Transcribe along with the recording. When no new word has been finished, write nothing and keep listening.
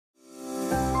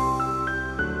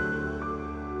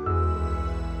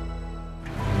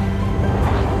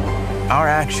Our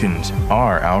actions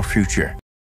are our future.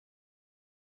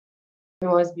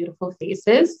 Everyone's beautiful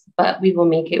faces, but we will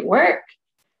make it work.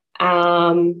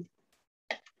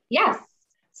 Yes.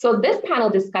 So this panel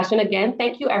discussion, again,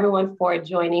 thank you everyone for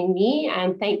joining me,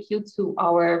 and thank you to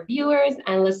our viewers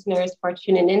and listeners for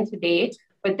tuning in today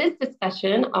for this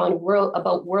discussion on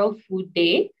World Food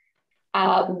Day.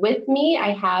 With me,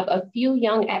 I have a few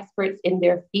young experts in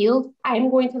their field. I'm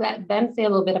going to let them say a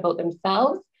little bit about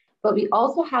themselves, but we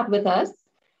also have with us,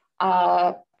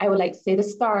 I would like to say the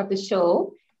star of the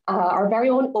show, our very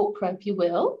own Oprah, if you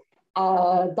will,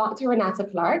 Dr. Renata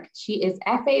Clark. She is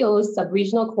FAO's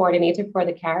Sub-Regional Coordinator for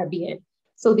the Caribbean.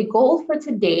 So the goal for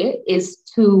today is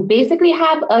to basically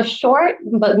have a short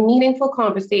but meaningful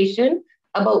conversation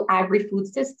about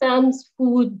agri-food systems,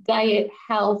 food, diet,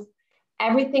 health,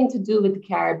 everything to do with the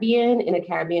Caribbean in a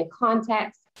Caribbean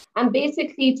context, and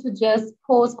basically to just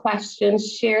pose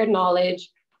questions, share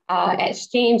knowledge,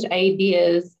 exchange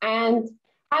ideas, and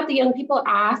have the young people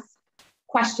ask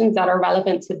questions that are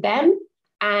relevant to them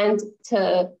and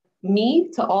to me,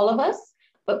 to all of us,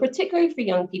 but particularly for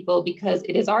young people, because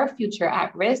it is our future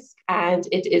at risk and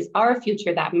it is our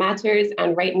future that matters.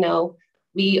 And right now,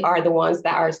 we are the ones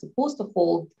that are supposed to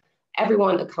hold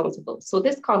everyone accountable. So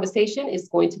this conversation is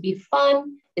going to be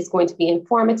fun, it's going to be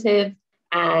informative,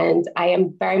 and I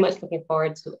am very much looking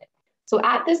forward to it. So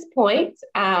at this point,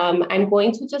 I'm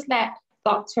going to just let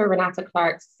Dr. Renata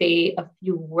Clark say a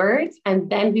few words, and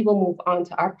then we will move on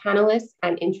to our panelists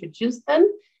and introduce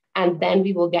them, and then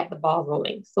we will get the ball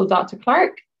rolling. So Dr.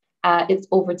 Clark, it's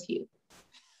over to you.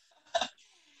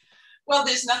 Well,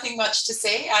 there's nothing much to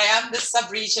say. I am the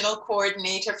sub-regional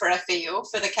coordinator for FAO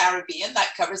for the Caribbean.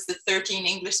 That covers the 13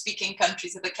 English-speaking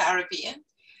countries of the Caribbean.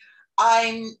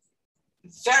 I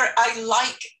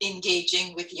like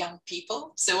engaging with young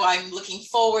people, so I'm looking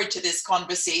forward to this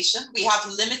conversation. We have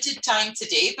limited time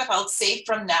today, but I'll say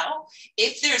from now,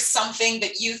 if there's something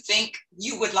that you think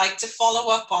you would like to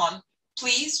follow up on,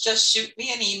 please just shoot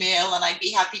me an email and I'd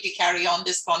be happy to carry on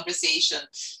this conversation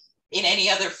in any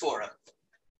other forum.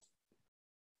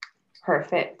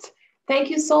 Perfect. Thank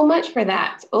you so much for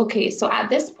that. Okay, so at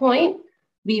this point,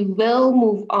 we will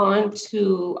move on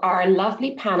to our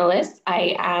lovely panelists.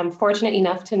 I am fortunate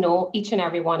enough to know each and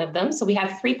every one of them. So we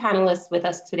have 3 panelists with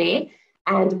us today,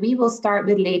 and we will start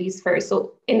with ladies first.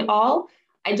 So in all,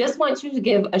 I just want you to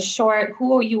give a short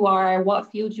who you are,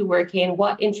 what field you work in,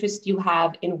 what interest you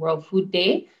have in World Food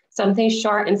Day, something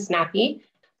short and snappy.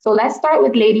 So let's start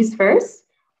with ladies first.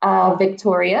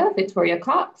 Victoria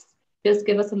Cox. Just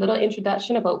give us a little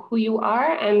introduction about who you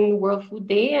are and World Food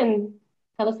Day, and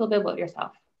tell us a little bit about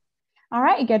yourself. All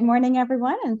right, good morning,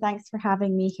 everyone, and thanks for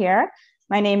having me here.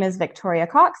 My name is Victoria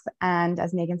Cox, and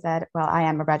as Megan said, well, I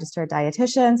am a registered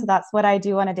dietitian, so that's what I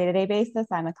do on a day-to-day basis.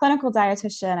 I'm a clinical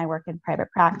dietitian. I work in private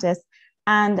practice,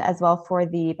 and as well for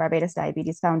the Barbados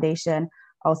Diabetes Foundation,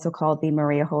 also called the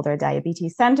Maria Holder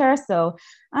Diabetes Center. So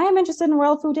I am interested in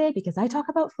World Food Day because I talk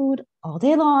about food all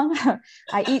day long.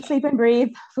 I eat, sleep, and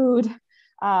breathe food.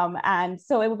 And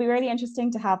so it will be really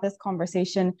interesting to have this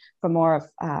conversation from more of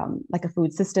like a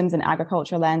food systems and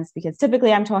agriculture lens, because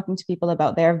typically I'm talking to people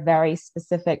about their very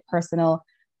specific personal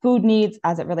food needs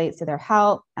as it relates to their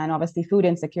health. And obviously food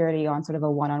insecurity on sort of a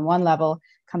one-on-one level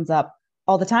comes up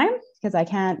all the time, because I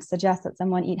can't suggest that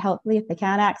someone eat healthily if they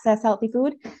can't access healthy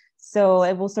food. So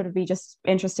it will sort of be just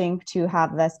interesting to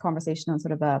have this conversation on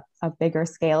sort of a bigger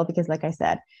scale, because like I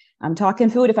said, I'm talking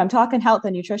food. If I'm talking health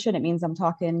and nutrition, it means I'm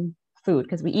talking food,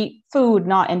 because we eat food,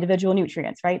 not individual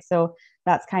nutrients, right? So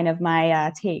that's kind of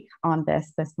my take on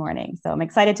this morning. So I'm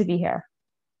excited to be here.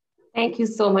 Thank you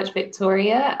so much,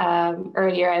 Victoria.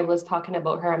 Earlier, I was talking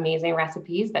about her amazing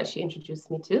recipes that she introduced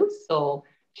me to. So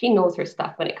she knows her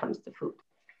stuff when it comes to food.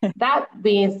 That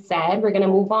being said, we're going to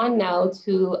move on now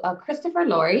to Christopher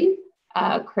Laurie.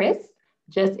 Chris,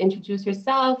 just introduce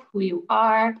yourself, who you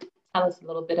are, tell us a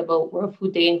little bit about World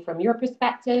Food Day from your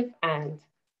perspective, and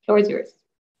the floor is yours.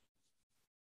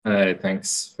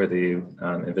 Thanks for the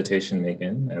invitation,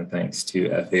 Megan, and thanks to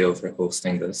FAO for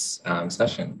hosting this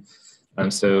session.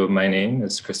 So my name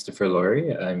is Christopher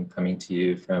Laurie. I'm coming to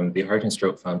you from the Heart and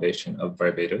Stroke Foundation of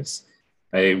Barbados.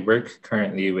 I work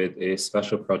currently with a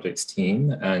special projects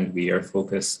team, and we are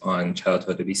focused on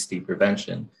childhood obesity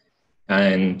prevention.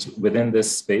 And within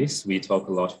this space, we talk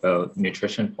a lot about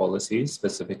nutrition policies,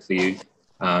 specifically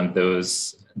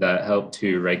those that help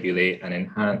to regulate and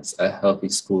enhance a healthy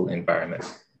school environment.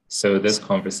 So this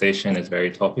conversation is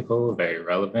very topical, very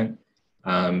relevant.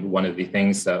 One of the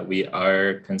things that we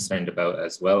are concerned about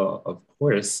as well, of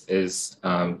course, is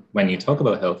when you talk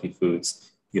about healthy foods,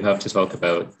 you have to talk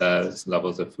about the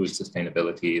levels of food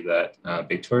sustainability that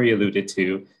Victoria alluded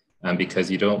to, because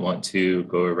you don't want to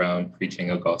go around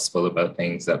preaching a gospel about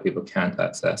things that people can't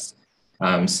access.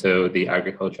 So the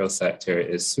agricultural sector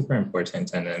is super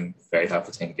important, and I'm very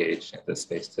happy to engage in this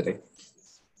space today.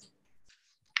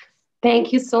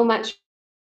 Thank you so much.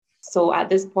 So at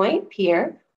this point,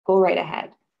 Pierre, go right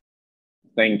ahead.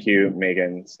 Thank you,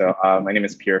 Megan. So my name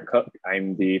is Pierre Cook.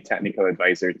 I'm the technical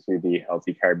advisor to the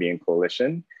Healthy Caribbean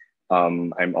Coalition.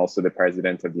 I'm also the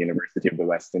president of the University of the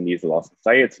West Indies Law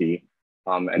Society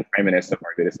and Prime Minister of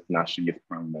Barbados National Youth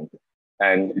Parliament.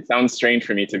 And it sounds strange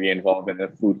for me to be involved in a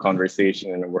food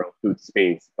conversation in a world food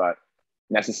space, but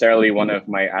necessarily one of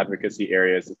my advocacy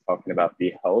areas is talking about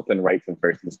the health and rights of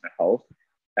persons to health.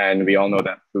 And we all know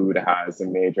that food has a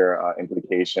major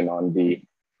implication on the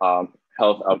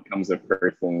health outcomes of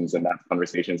persons, and that's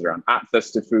conversations around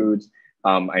access to food.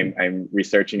 I'm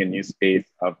researching a new space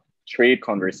of trade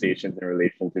conversations in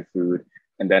relation to food,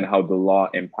 and then how the law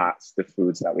impacts the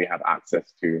foods that we have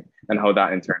access to, and how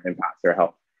that in turn impacts our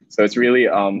health. So it's really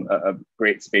a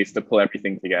great space to pull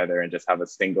everything together and just have a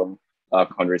single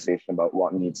conversation about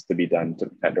what needs to be done to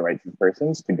protect the rights of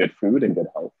persons to good food and good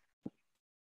health.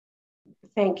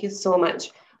 Thank you so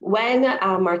much. When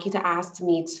Marquita asked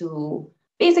me to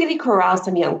basically corral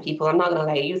some young people, I'm not gonna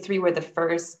lie, you three were the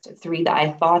first three that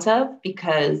I thought of,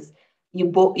 because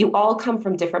you all come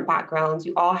from different backgrounds,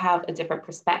 you all have a different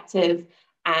perspective,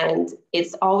 and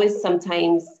it's always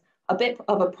sometimes a bit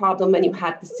of a problem when you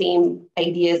have the same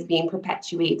ideas being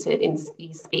perpetuated in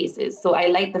these spaces. So I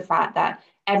like the fact that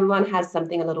everyone has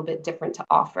something a little bit different to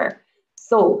offer.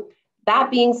 So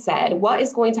that being said, what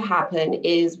is going to happen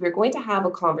is we're going to have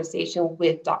a conversation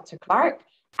with Dr. Clark,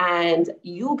 and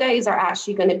you guys are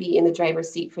actually going to be in the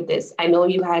driver's seat for this. I know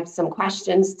you had some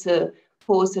questions to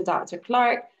pose to Dr.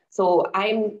 Clark, so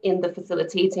I'm in the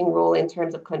facilitating role in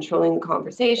terms of controlling the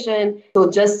conversation. So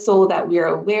just so that we're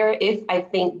aware, if I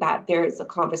think that there's a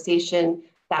conversation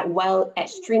that, while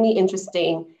extremely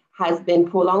interesting, has been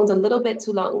prolonged a little bit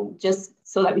too long, just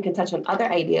so that we can touch on other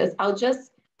ideas, I'll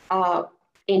just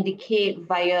indicate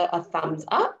via a thumbs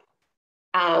up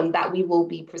that we will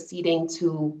be proceeding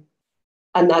to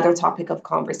another topic of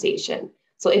conversation.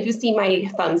 So if you see my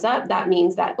thumbs up, that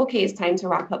means that, okay, it's time to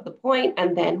wrap up the point,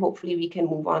 and then hopefully we can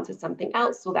move on to something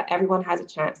else so that everyone has a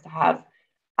chance to have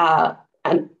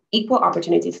an equal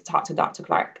opportunity to talk to Dr.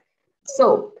 Clark.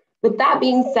 So with that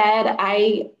being said,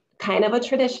 I kind of a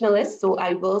traditionalist, so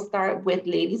I will start with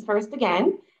ladies first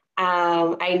again.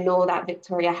 I know that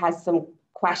Victoria has some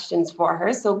questions for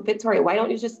her. So Victoria, why don't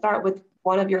you just start with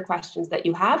one of your questions that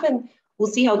you have, and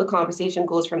we'll see how the conversation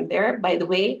goes from there. By the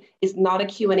way, it's not a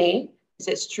Q&A, it's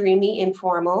extremely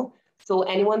informal. So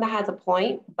anyone that has a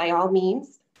point, by all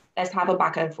means, let's have a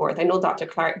back and forth. I know Dr.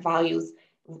 Clark values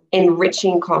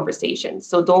enriching conversations.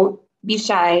 So don't be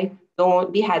shy,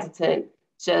 don't be hesitant,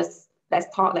 just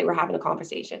let's talk like we're having a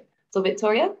conversation. So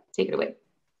Victoria, take it away.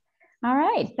 All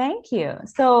right, thank you.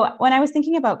 So when I was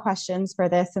thinking about questions for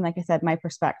this, and like I said, my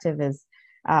perspective is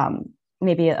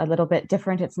maybe a little bit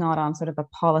different. It's not on sort of a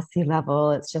policy level.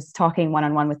 It's just talking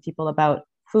one-on-one with people about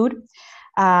food.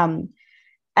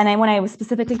 When I was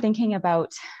specifically thinking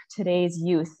about today's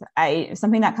youth,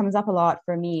 something that comes up a lot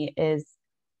for me is,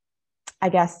 I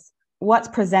guess, what's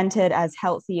presented as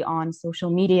healthy on social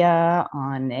media,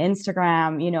 on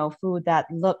Instagram, you know, food that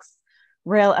looks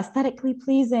real aesthetically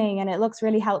pleasing and it looks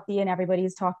really healthy, and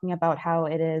everybody's talking about how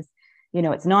it is, you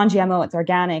know, it's non-GMO, it's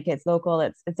organic, it's local,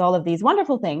 it's all of these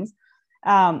wonderful things.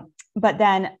 But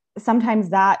then sometimes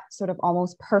that sort of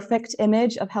almost perfect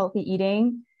image of healthy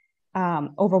eating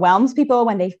overwhelms people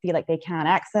when they feel like they can't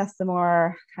access the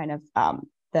more kind of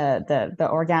the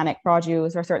organic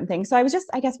produce or certain things. So I was just,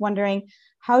 I guess, wondering,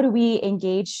 how do we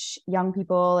engage young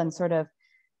people and sort of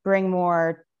bring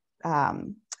more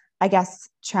I guess,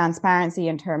 transparency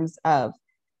in terms of,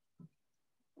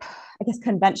 I guess,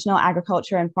 conventional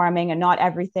agriculture and farming, and not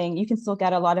everything. You can still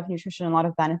get a lot of nutrition, a lot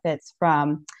of benefits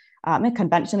from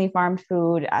conventionally farmed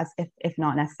food, as if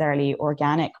not necessarily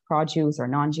organic produce or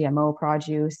non-GMO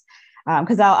produce.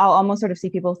 Because I'll almost sort of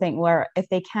see people think, where if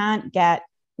they can't get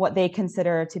what they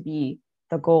consider to be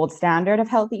the gold standard of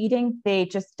healthy eating, they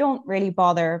just don't really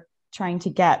bother trying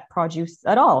to get produce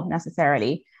at all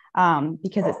necessarily.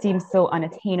 Because it seems so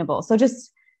unattainable. So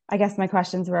just, I guess my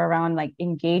questions were around like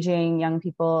engaging young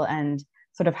people and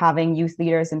sort of having youth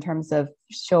leaders in terms of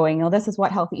showing, oh, this is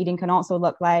what healthy eating can also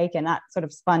look like. And that sort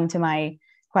of spun to my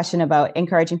question about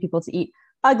encouraging people to eat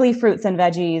ugly fruits and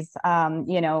veggies,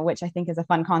 you know, which I think is a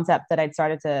fun concept that I'd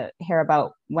started to hear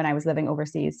about when I was living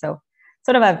overseas. So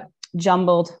sort of a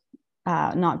jumbled,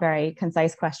 not very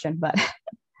concise question, but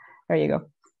there you go.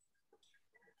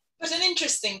 But an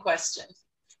interesting question.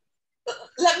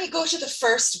 Let me go to the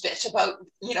first bit about,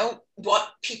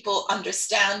 what people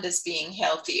understand as being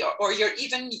healthy, or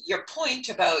your point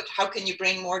about how can you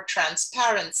bring more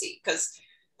transparency, because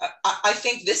I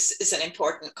think this is an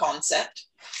important concept,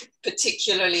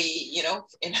 particularly,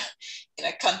 in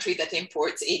a country that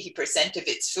imports 80% of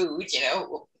its food.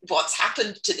 What's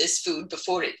happened to this food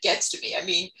before it gets to me. I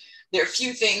mean, there are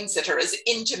few things that are as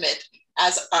intimate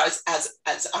as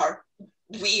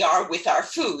we are with our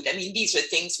food. I mean, these are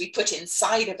things we put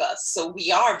inside of us, so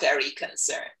we are very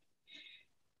concerned.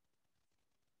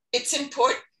 It's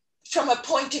important from a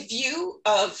point of view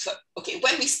of, okay,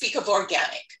 when we speak of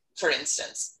organic, for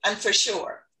instance, and for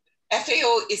sure,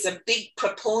 FAO is a big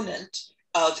proponent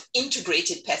of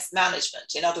integrated pest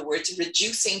management. In other words,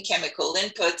 reducing chemical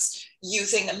inputs,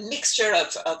 using a mixture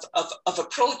of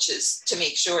approaches to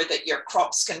make sure that your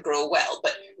crops can grow well,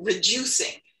 but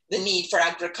reducing the need for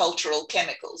agricultural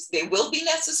chemicals. They will be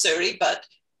necessary, but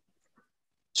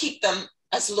keep them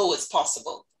as low as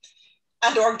possible.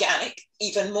 And organic,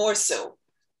 even more so.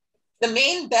 The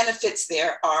main benefits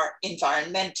there are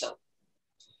environmental.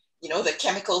 The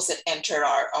chemicals that enter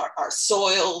our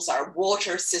soils, our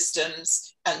water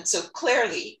systems. And so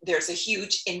clearly there's a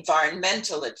huge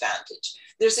environmental advantage.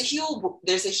 There's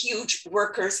a huge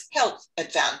workers' health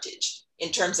advantage in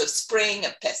terms of spraying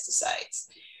of pesticides.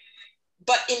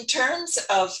 But in terms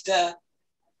of the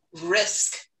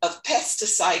risk of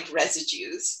pesticide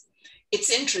residues, it's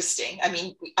interesting. I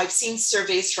mean, I've seen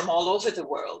surveys from all over the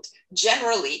world.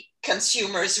 Generally,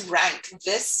 consumers rank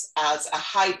this as a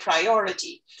high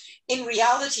priority. In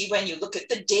reality, when you look at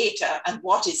the data and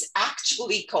what is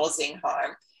actually causing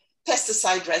harm,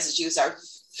 pesticide residues are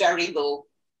very low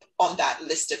on that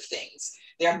list of things.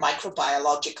 They are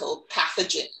microbiological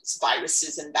pathogens,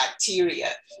 viruses and bacteria.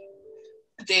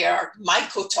 They are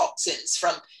mycotoxins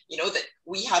from, that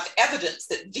we have evidence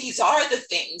that these are the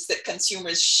things that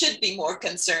consumers should be more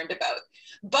concerned about.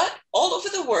 But all over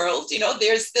the world,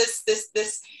 there's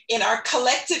this in our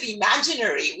collective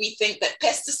imaginary, we think that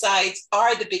pesticides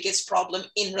are the biggest problem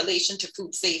in relation to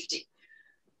food safety,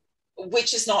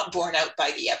 which is not borne out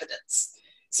by the evidence.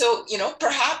 So,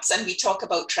 perhaps, and we talk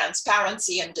about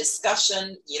transparency and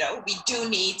discussion, we do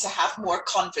need to have more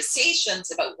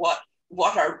conversations about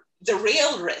what are the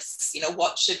real risks,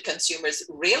 what should consumers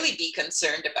really be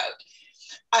concerned about.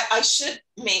 I should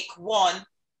make one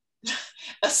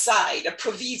aside, a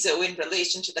proviso in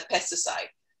relation to the pesticide,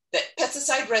 that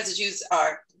pesticide residues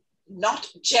are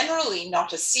generally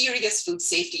not a serious food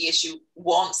safety issue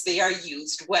once they are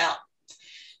used well.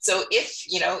 So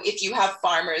if you have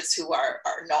farmers who are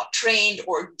not trained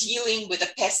or dealing with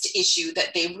a pest issue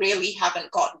that they really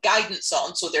haven't got guidance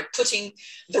on, so they're putting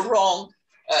the wrong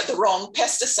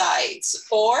pesticides,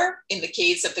 or in the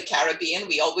case of the Caribbean,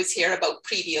 we always hear about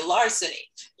predial larceny.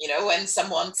 When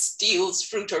someone steals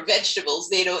fruit or vegetables,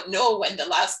 they don't know when the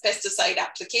last pesticide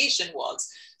application was,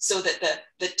 so that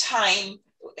the time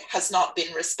has not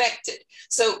been respected.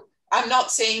 So I'm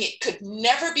not saying it could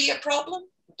never be a problem,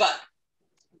 but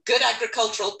good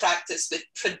agricultural practice with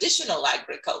traditional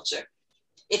agriculture,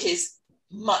 it is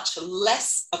much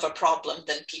less of a problem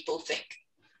than people think.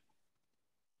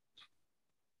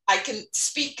 I can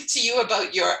speak to you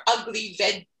about your ugly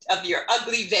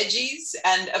veggies.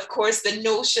 And of course, the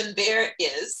notion there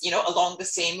is, along the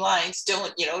same lines,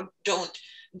 don't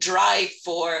drive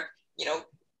for,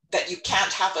 that you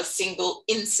can't have a single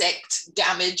insect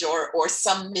damage or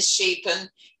some misshapen,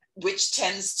 which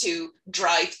tends to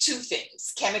drive two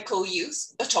things: chemical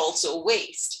use, but also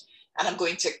waste. And I'm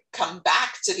going to come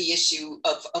back to the issue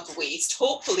of waste,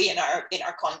 hopefully in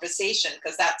our conversation,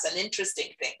 because that's an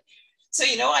interesting thing. So,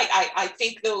 I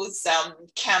think those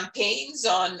campaigns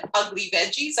on ugly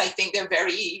veggies, I think they're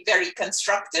very, very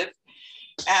constructive.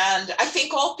 And I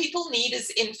think all people need is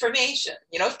information.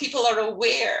 If people are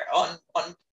aware on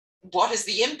what is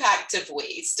the impact of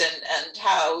waste and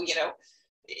how,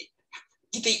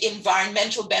 the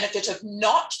environmental benefit of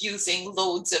not using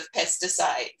loads of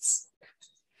pesticides,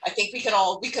 I think we can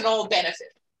all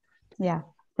benefit. Yeah,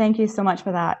 thank you so much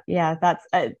for that. Yeah, that's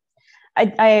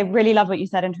I really love what you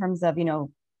said in terms of,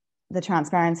 the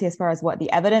transparency as far as what the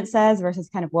evidence says versus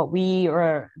kind of what we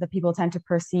or the people tend to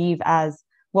perceive as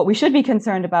what we should be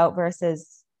concerned about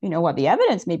versus, what the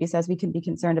evidence maybe says we can be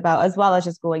concerned about, as well as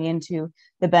just going into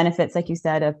the benefits, like you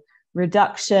said, of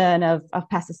reduction of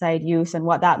pesticide use and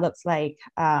what that looks like.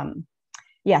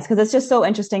 Yes, because it's just so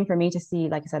interesting for me to see,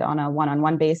 like I said, on a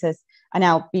one-on-one basis. And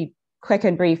I'll be quick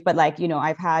and brief, but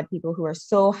I've had people who are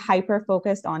so hyper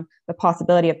focused on the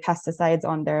possibility of pesticides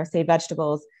on their, say,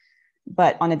 vegetables,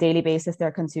 but on a daily basis,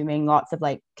 they're consuming lots of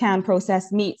canned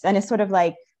processed meats. And it's sort of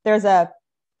like, there's a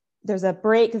there's a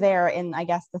break there in, I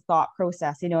guess, the thought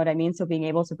process, you know what I mean? So being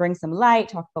able to bring some light,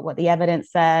 talk about what the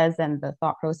evidence says and the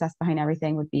thought process behind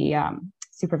everything would be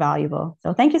super valuable.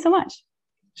 So thank you so much.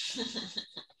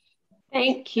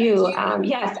 Thank you.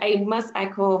 Yes, I must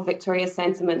echo Victoria's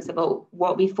sentiments about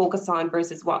what we focus on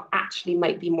versus what actually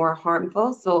might be more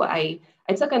harmful. So I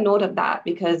took a note of that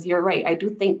because you're right. I do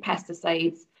think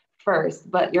pesticides first,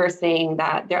 but you're saying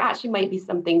that there actually might be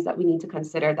some things that we need to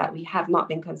consider that we have not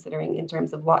been considering in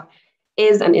terms of what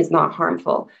is and is not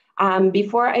harmful.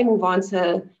 Before I move on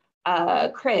to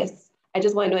Chris, I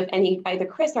just want to know if either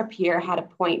Chris or Pierre had a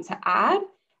point to add.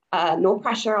 No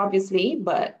pressure, obviously,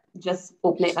 but just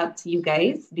open it up to you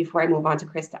guys before I move on to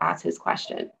Chris to ask his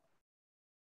question.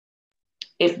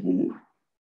 If no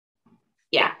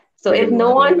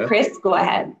one, Chris, go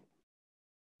ahead.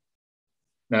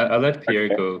 No, I'll let Pierre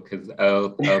go because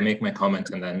I'll make my comment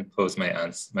and then pose my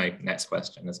next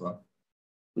question as well.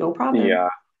 No problem. Yeah.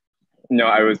 No,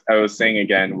 I was saying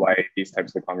again why these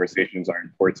types of conversations are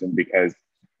important, because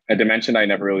a dimension I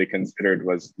never really considered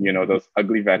was, those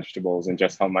ugly vegetables and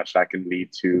just how much that can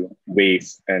lead to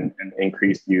waste and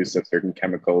increased use of certain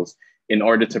chemicals in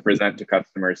order to present to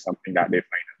customers something that they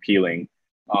find appealing.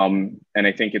 And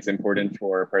I think it's important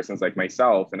for persons like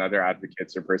myself and other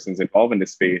advocates or persons involved in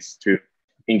this space to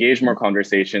engage more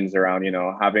conversations around,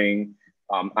 having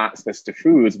access to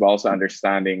foods, but also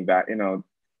understanding that,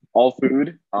 all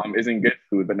food isn't good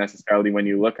food, but necessarily when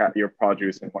you look at your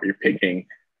produce and what you're picking,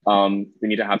 we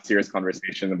need to have serious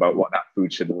conversation about what that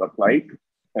food should look like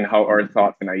and how our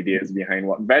thoughts and ideas behind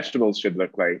what vegetables should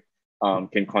look like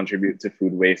can contribute to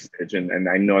food wastage. And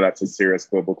I know that's a serious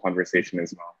global conversation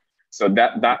as well. So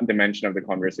that dimension of the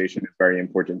conversation is very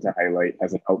important to highlight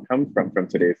as an outcome from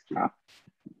today's chat.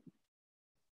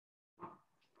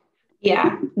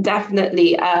 Yeah,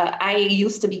 definitely. I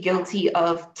used to be guilty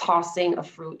of tossing a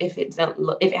fruit if it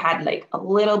had like a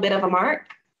little bit of a mark.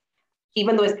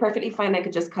 Even though it's perfectly fine, I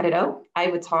could just cut it out. I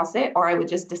would toss it, or I would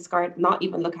just discard, not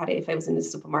even look at it if I was in the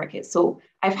supermarket. So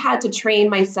I've had to train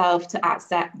myself to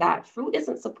accept that fruit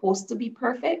isn't supposed to be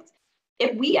perfect.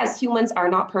 If we as humans are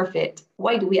not perfect,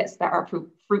 why do we expect our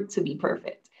fruit to be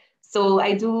perfect? So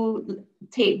I do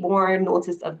take more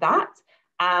notice of that.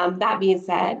 That being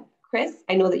said, Chris,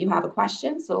 I know that you have a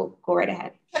question, so go right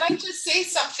ahead. Can I just say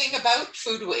something about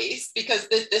food waste? Because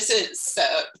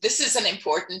this is an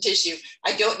important issue.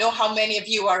 I don't know how many of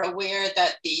you are aware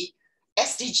that the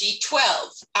SDG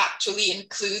 12 actually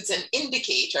includes an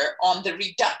indicator on the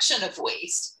reduction of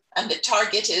waste. And the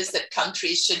target is that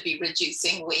countries should be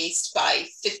reducing waste by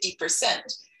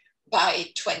 50% by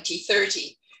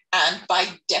 2030. And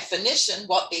by definition,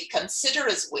 what they consider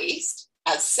as waste,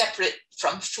 as separate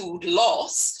from food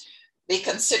loss, they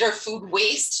consider food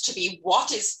waste to be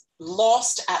what is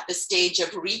lost at the stage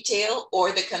of retail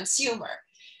or the consumer.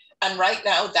 And right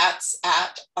now that's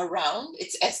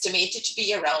it's estimated to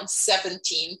be around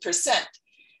 17%.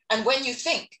 And when you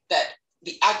think that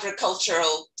the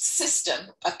agricultural system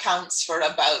accounts for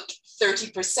about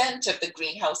 30% of the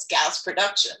greenhouse gas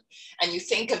production, and you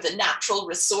think of the natural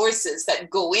resources that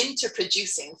go into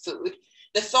producing food,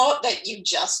 the thought that you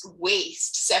just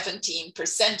waste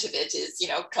 17% of it is,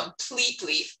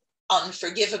 completely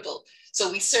unforgivable. So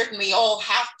we certainly all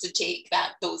have to take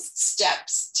those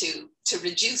steps to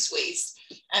reduce waste.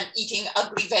 And eating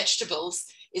ugly vegetables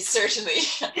is certainly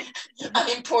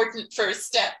an important first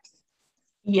step.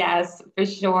 Yes, for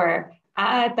sure.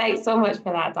 Thanks so much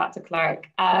for that, Dr. Clark.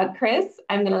 Chris,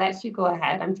 I'm going to let you go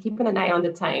ahead. I'm keeping an eye on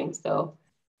the time, so.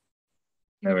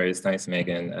 No worries. Thanks,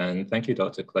 Megan. And thank you,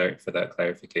 Dr. Clark, for that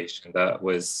clarification. That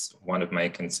was one of my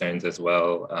concerns as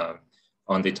well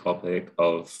on the topic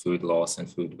of food loss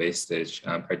and food wastage,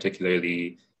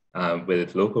 particularly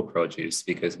with local produce,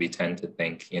 because we tend to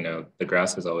think, the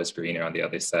grass is always greener on the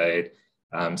other side.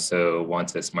 So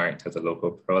once it's marked as a local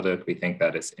product, we think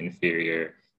that it's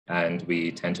inferior and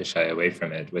we tend to shy away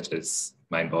from it, which is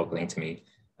mind-boggling to me,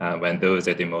 when those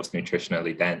are the most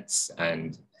nutritionally dense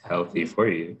and healthy for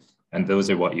you. And those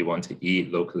are what you want to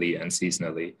eat locally and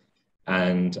seasonally.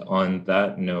 And on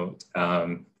that note,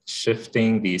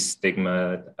 shifting the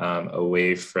stigma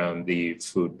away from the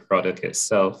food product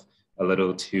itself a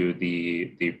little to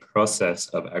the process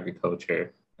of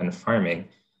agriculture and farming,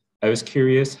 I was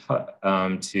curious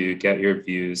to get your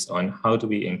views on how do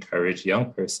we encourage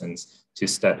young persons to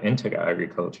step into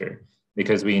agriculture?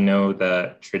 Because we know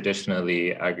that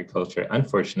traditionally agriculture,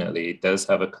 unfortunately, does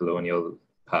have a colonial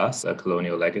past, a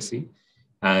colonial legacy.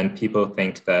 And people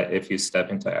think that if you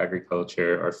step into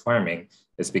agriculture or farming,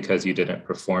 it's because you didn't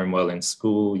perform well in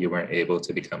school, you weren't able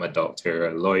to become a doctor or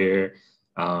a lawyer.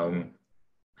 And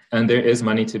there is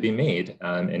money to be made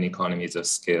in economies of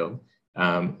scale.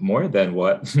 more than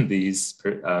what these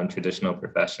traditional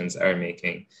professions are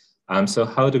making. So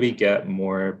how do we get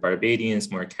more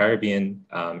Barbadians, more Caribbean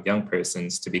young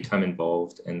persons to become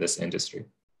involved in this industry?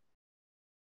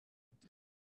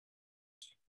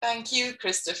 Thank you,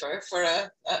 Christopher, for a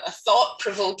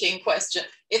thought-provoking question.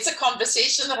 It's a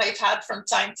conversation that I've had from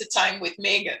time to time with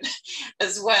Megan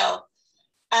as well.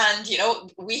 And, you know,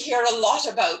 we hear a lot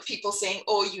about people saying,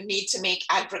 oh, you need to make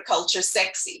agriculture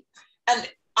sexy. And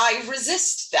I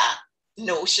resist that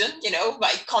notion. You know,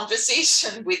 my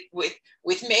conversation with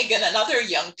Megan and other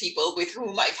young people with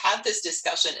whom I've had this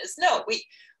discussion is, no,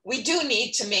 we do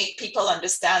need to make people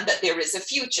understand that there is a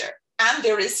future and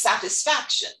there is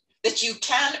satisfaction, that you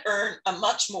can earn a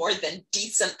much more than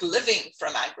decent living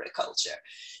from agriculture.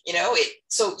 You know,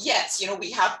 so yes, you know, we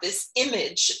have this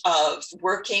image of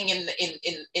working in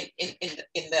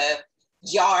the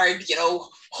yard, you know,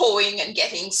 hoeing and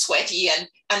getting sweaty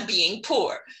and being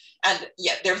poor. And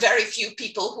yet there are very few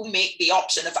people who make the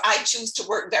option of, I choose to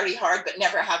work very hard but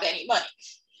never have any money.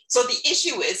 So the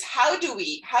issue is, how do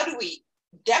we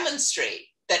demonstrate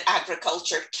that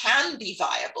agriculture can be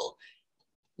viable,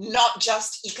 not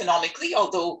just economically,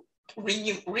 although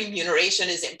remuneration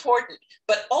is important,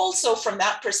 but also from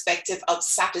that perspective of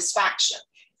satisfaction.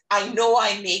 I know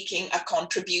I'm making a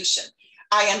contribution.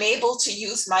 I am able to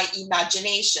use my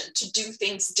imagination to do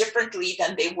things differently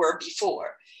than they were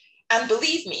before. And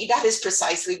believe me, that is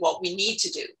precisely what we need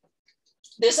to do.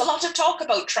 There's a lot of talk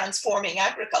about transforming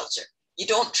agriculture. You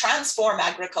don't transform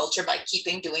agriculture by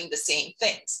keeping doing the same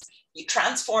things. You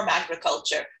transform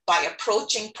agriculture by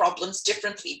approaching problems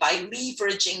differently, by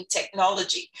leveraging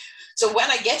technology. So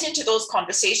when I get into those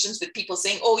conversations with people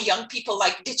saying, oh, young people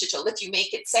like digital, if you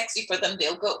make it sexy for them,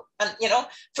 they'll go. And, you know,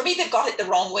 for me, they've got it the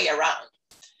wrong way around.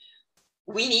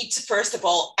 We need to, first of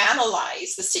all,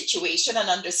 analyze the situation and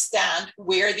understand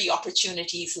where the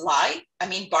opportunities lie. I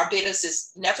mean, Barbados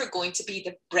is never going to be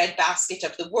the breadbasket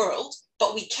of the world,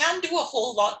 but we can do a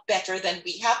whole lot better than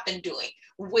we have been doing.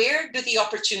 Where do the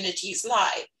opportunities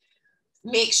lie?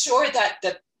 Make sure that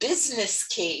the business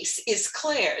case is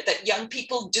clear, that young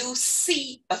people do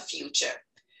see a future.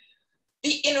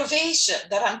 The innovation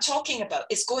that I'm talking about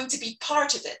is going to be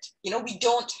part of it. You know, we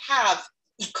don't have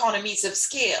economies of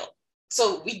scale.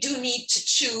 So we do need to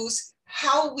choose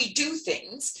how we do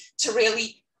things to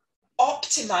really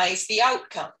optimize the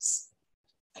outcomes.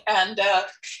 And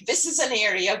this is an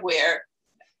area where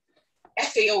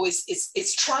FAO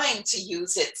is trying to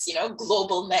use its, you know,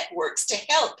 global networks to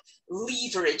help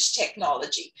leverage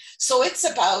technology. So it's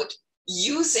about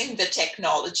using the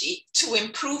technology to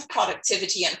improve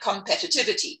productivity and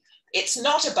competitivity. It's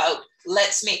not about,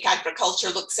 let's make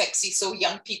agriculture look sexy so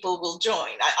young people will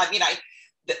join.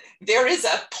 There is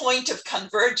a point of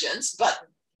convergence,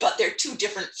 but there are two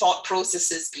different thought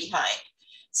processes behind.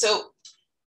 So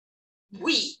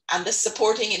we and the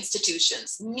supporting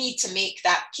institutions need to make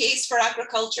that case for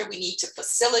agriculture. We need to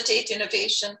facilitate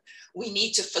innovation. We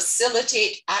need to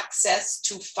facilitate access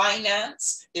to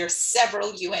finance. There are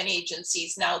several UN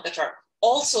agencies now that are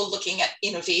also looking at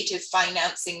innovative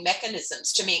financing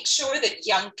mechanisms to make sure that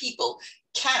young people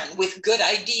can, with good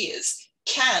ideas,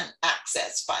 can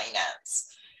access finance.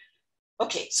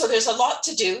 Okay, so there's a lot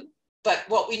to do, but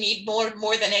what we need more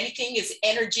than anything is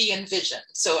energy and vision.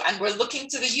 So, and we're looking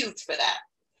to the youth for that.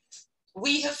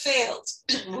 We have failed.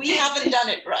 We haven't done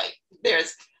it right.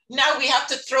 Now we have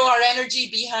to throw our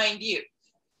energy behind you.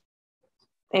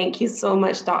 Thank you so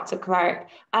much, Dr. Clark.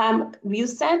 You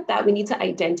said that we need to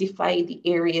identify the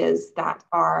areas that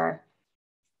are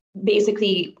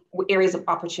basically areas of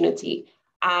opportunity.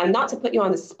 Not to put you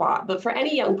on the spot, but for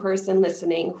any young person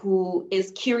listening who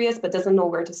is curious but doesn't know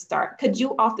where to start, could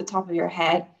you, off the top of your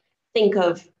head, think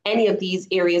of any of these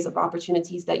areas of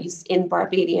opportunities that you, in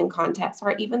Barbadian context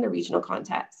or even the regional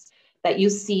context, that you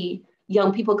see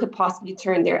young people could possibly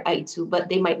turn their eye to, but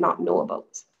they might not know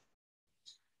about?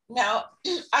 Now,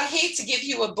 I hate to give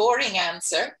you a boring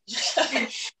answer,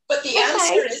 but the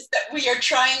answer is that we are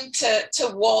trying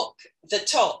to walk the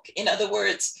talk. In other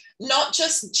words, not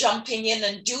just jumping in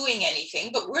and doing anything,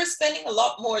 but we're spending a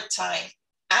lot more time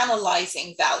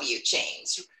analyzing value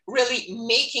chains, really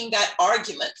making that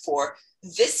argument for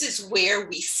this is where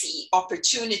we see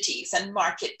opportunities and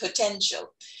market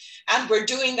potential. And we're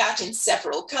doing that in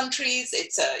several countries.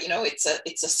 It's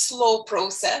a slow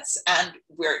process, and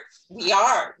we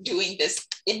are doing this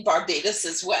in Barbados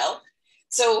as well.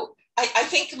 So I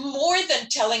think more than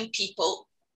telling people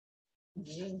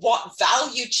what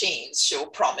value chains show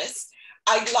promise,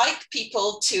 I'd like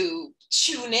people to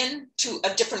tune in to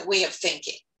a different way of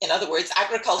thinking. In other words,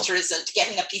 agriculture isn't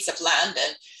getting a piece of land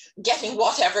and getting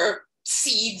whatever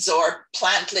seeds or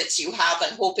plantlets you have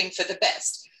and hoping for the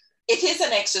best. It is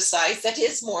an exercise that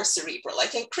is more cerebral. I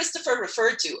think Christopher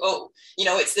referred to,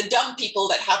 it's the dumb people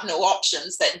that have no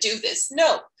options that do this.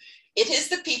 No, it is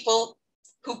the people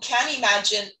who can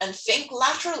imagine and think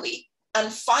laterally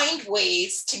and find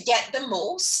ways to get the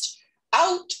most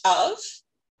out of,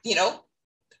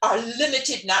 our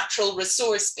limited natural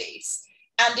resource base.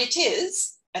 And it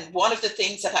is, and one of the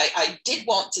things that I did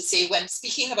want to say when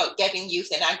speaking about getting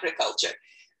youth in agriculture,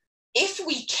 if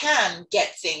we can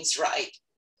get things right,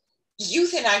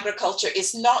 youth in agriculture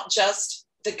is not just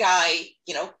the guy,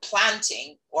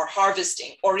 planting or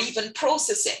harvesting or even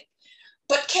processing,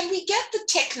 but can we get the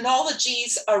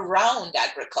technologies around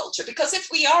agriculture? Because if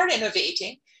we are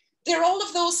innovating, there are all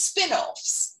of those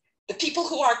spin-offs, the people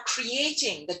who are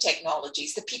creating the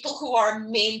technologies, the people who are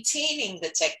maintaining the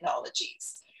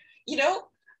technologies.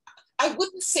 I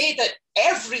wouldn't say that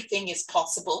everything is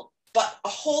possible, but a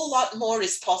whole lot more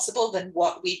is possible than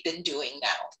what we've been doing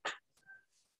now.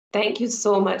 Thank you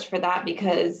so much for that,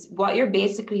 because what you're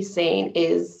basically saying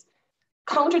is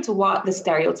counter to what the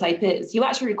stereotype is. You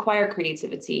actually require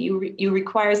creativity. You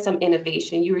require some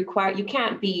innovation. You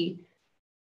can't be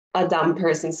a dumb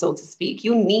person, so to speak.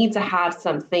 You need to have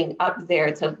something up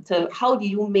there to how do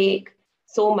you make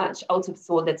so much out of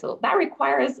so little? That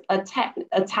requires a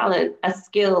talent, a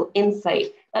skill,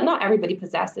 insight that not everybody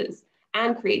possesses,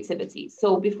 and creativity.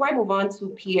 So before I move on to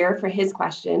Pierre for his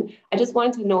question, I just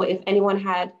wanted to know if anyone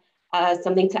had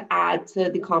something to add to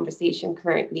the conversation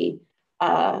currently.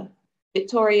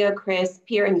 Victoria, Chris,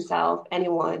 Pierre himself,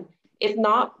 anyone. If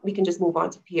not, we can just move on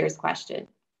to Pierre's question.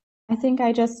 I think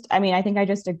I just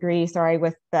agree,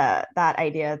 with that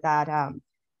idea that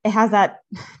it has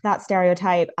that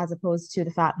stereotype, as opposed to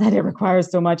the fact that it requires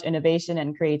so much innovation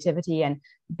and creativity and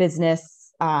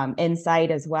business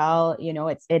insight as well.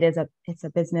 It's a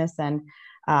business, and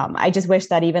I just wish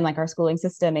that even like our schooling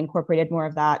system incorporated more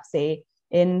of that, say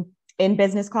in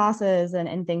business classes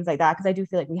and things like that, because I do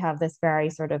feel like we have this very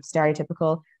sort of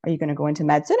stereotypical, are you going to go into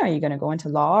medicine? Are you going to go into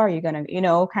law? Are you going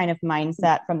to, kind of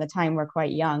mindset from the time we're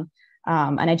quite young.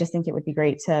 And I just think it would be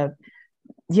great to,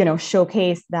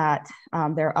 showcase that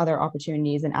there are other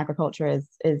opportunities, and agriculture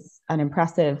is an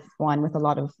impressive one with a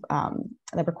lot of,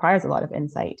 that requires a lot of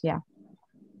insight. Yeah.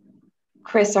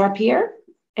 Chris or Pierre,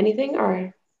 anything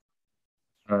or?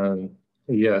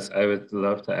 Yes, I would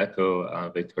love to echo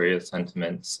Victoria's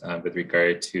sentiments with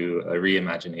regard to a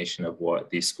reimagination of what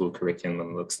the school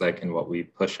curriculum looks like and what we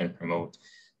push and promote.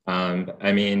 I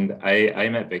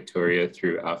met Victoria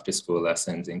through after-school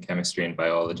lessons in chemistry and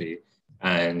biology,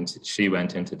 and she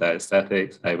went into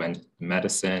aesthetics, I went into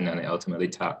medicine, and I ultimately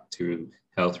tapped to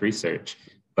health research.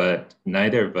 But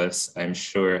neither of us, I'm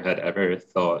sure, had ever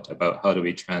thought about how do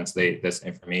we translate this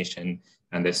information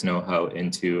and this know-how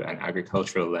into an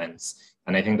agricultural lens.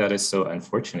 And I think that is so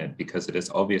unfortunate, because it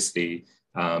is obviously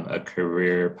a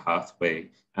career pathway.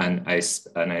 And I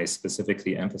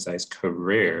specifically emphasize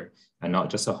career and not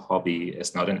just a hobby.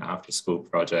 It's not an after-school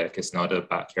project. It's not a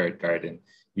backyard garden.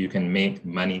 You can make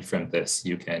money from this.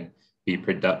 You can be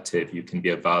productive. You can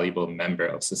be a valuable member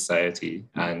of society.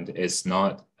 And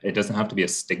it doesn't have to be a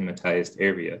stigmatized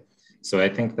area. So I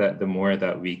think that the more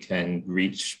that we can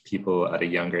reach people at a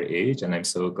younger age, and I'm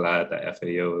so glad that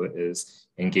FAO is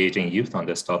engaging youth on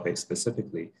this topic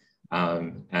specifically,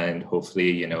 and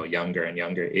hopefully, younger and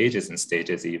younger ages and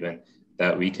stages even,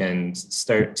 that we can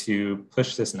start to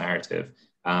push this narrative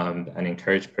and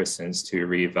encourage persons to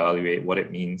reevaluate what it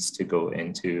means to go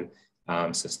into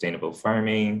sustainable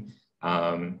farming,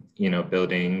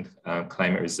 building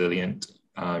climate resilient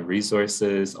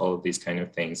resources, all of these kind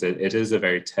of things. It is a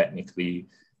very technically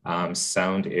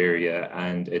sound area,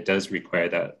 and it does require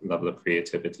that level of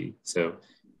creativity. So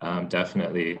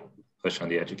definitely push on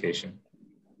the education.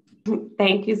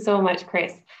 Thank you so much,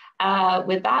 Chris.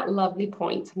 With that lovely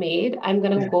point made, I'm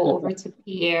going to go over to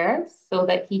Pierre so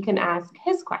that he can ask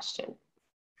his question.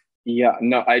 Yeah,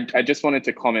 no, I just wanted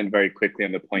to comment very quickly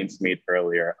on the points made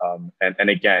earlier. And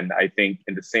again, I think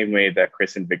in the same way that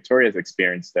Chris and Victoria's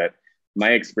experienced that,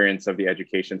 my experience of the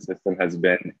education system has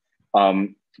been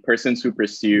persons who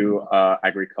pursue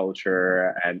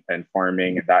agriculture and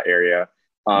farming in that area,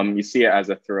 you see it as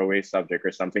a throwaway subject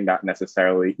or something that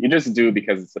necessarily you just do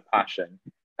because it's a passion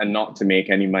and not to make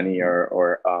any money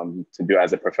or to do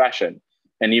as a profession.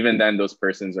 And even then, those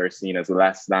persons are seen as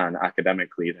less than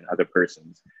academically than other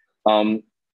persons.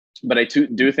 But I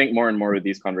do think more and more with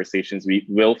these conversations, we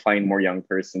will find more young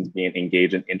persons being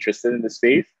engaged and interested in the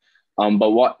space.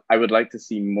 But what I would like to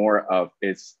see more of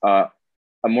is a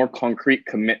more concrete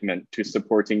commitment to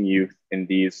supporting youth in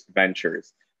these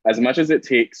ventures. As much as it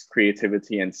takes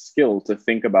creativity and skill to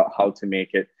think about how to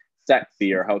make it sexy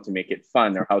or how to make it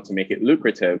fun or how to make it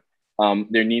lucrative,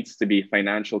 there needs to be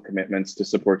financial commitments to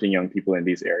supporting young people in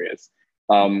these areas.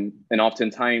 And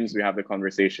oftentimes we have the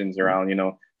conversations around,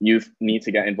 youth need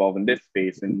to get involved in this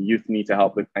space, and youth need to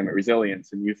help with climate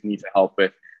resilience, and youth need to help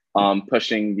with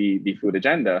pushing the food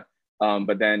agenda.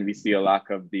 But then we see a lack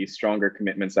of the stronger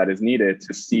commitments that is needed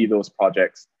to see those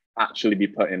projects actually be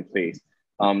put in place.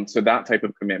 So that type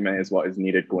of commitment is what is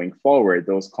needed going forward,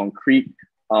 those concrete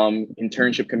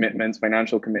internship commitments,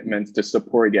 financial commitments to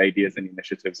support the ideas and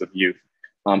initiatives of youth,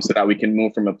 so that we can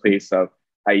move from a place of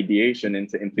ideation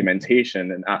into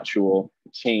implementation and actual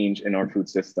change in our food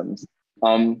systems.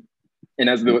 And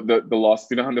as the law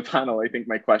student on the panel, I think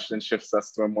my question shifts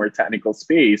us to a more technical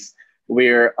space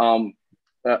where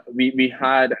we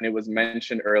had, and it was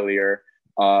mentioned earlier,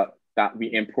 that we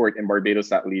import in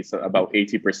Barbados at least about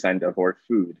 80% of our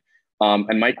food.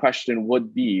 And my question would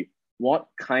be, what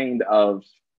kind of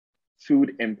food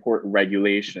import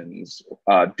regulations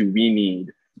do we need,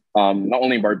 not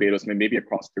only in Barbados, but maybe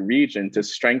across the region, to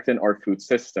strengthen our food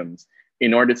systems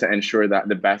in order to ensure that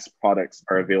the best products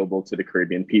are available to the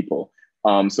Caribbean people?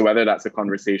 So whether that's a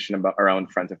conversation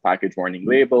around front of package warning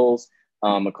labels,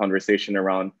 a conversation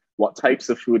around what types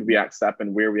of food we accept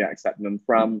and where we accept them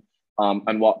from,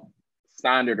 and what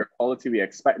standard or quality we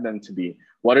expect them to be.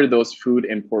 What are those food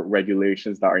import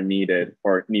regulations that are needed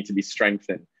or need to be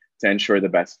strengthened to ensure the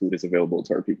best food is available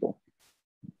to our people?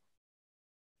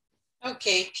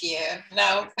 Okay, Pierre.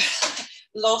 Now,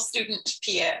 law student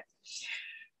Pierre.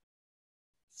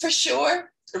 For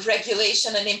sure,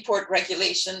 regulation and import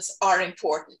regulations are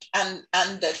important, and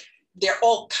that there are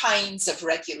all kinds of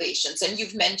regulations, and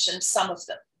you've mentioned some of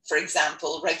them. For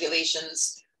example,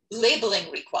 regulations, labeling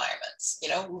requirements,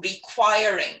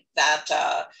 requiring that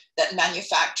that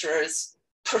manufacturers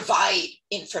provide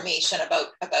information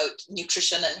about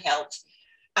nutrition and health.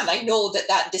 And I know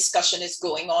that discussion is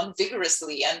going on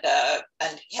vigorously, and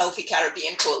Healthy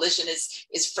Caribbean Coalition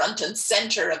is front and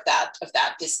center of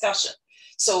that discussion.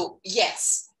 So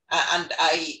yes, and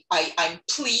I'm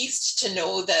pleased to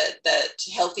know that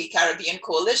Healthy Caribbean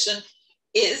Coalition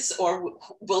is or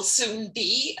will soon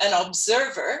be an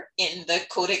observer in the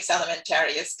Codex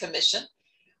Alimentarius Commission,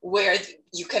 where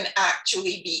you can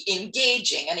actually be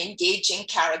engaging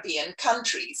Caribbean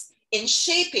countries in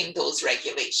shaping those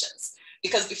regulations.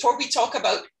 Because before we talk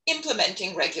about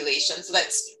implementing regulations,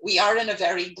 we are in a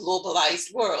very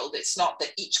globalized world. It's not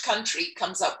that each country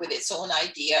comes up with its own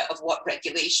idea of what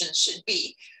regulations should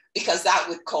be, because that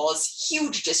would cause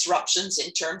huge disruptions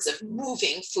in terms of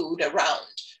moving food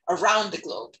around the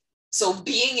globe. So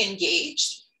being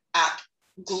engaged at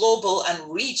global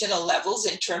and regional levels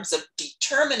in terms of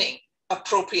determining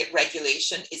appropriate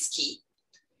regulation is key.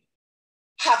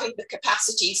 Having the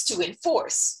capacities to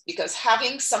enforce, because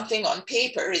having something on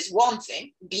paper is one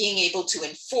thing, being able to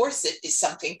enforce it is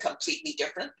something completely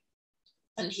different.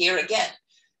 And here again,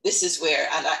 this is where,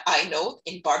 and I know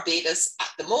in Barbados at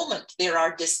the moment, there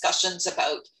are discussions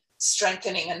about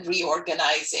strengthening and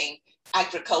reorganizing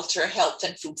agriculture, health,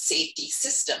 and food safety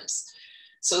systems.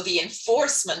 So the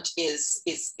enforcement is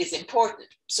important.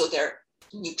 So there are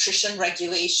nutrition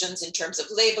regulations in terms of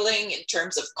labeling, in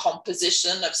terms of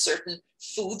composition of certain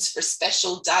foods for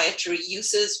special dietary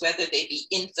uses, whether they be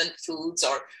infant foods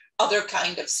or other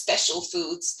kind of special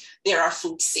foods. There are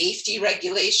food safety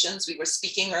regulations. We were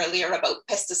speaking earlier about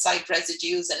pesticide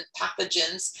residues and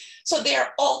pathogens. So there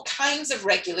are all kinds of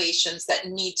regulations that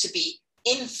need to be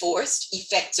enforced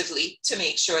effectively to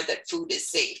make sure that food is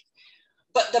safe.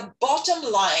 But the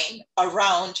bottom line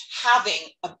around having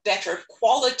a better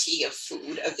quality of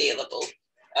food available,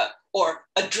 or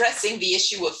addressing the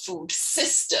issue of food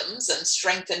systems and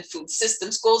strengthened food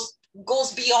systems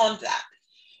goes beyond that.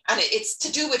 And it's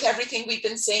to do with everything we've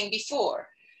been saying before.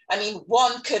 I mean,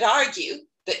 one could argue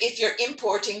that if you're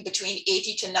importing between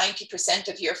 80 to 90%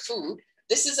 of your food,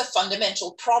 this is a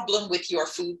fundamental problem with your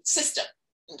food system,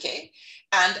 okay?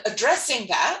 And addressing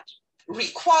that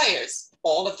requires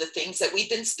all of the things that we've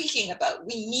been speaking about.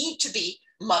 We need to be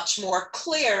much more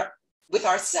clear with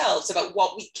ourselves about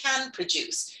what we can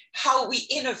produce, how we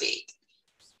innovate.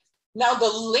 Now, the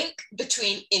link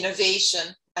between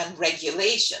innovation and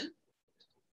regulation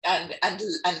and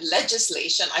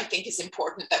legislation, I think, is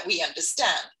important that we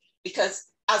understand, because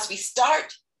as we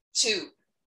start to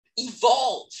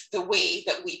evolve the way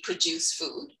that we produce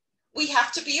food, we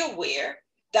have to be aware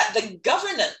that the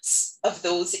governance of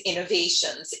those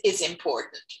innovations is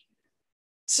important.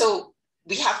 So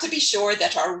we have to be sure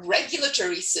that our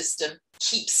regulatory system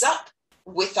keeps up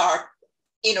with our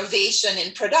innovation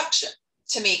in production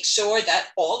to make sure that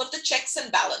all of the checks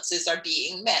and balances are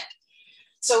being met.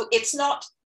 So it's not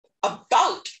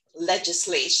about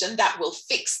legislation that will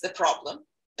fix the problem,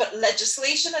 but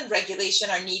legislation and regulation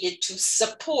are needed to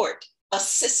support a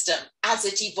system as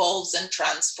it evolves and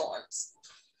transforms.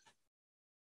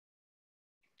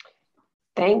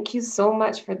 Thank you so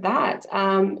much for that.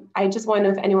 I just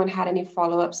wonder if anyone had any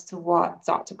follow-ups to what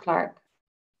Dr. Clark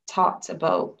talked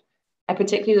about. I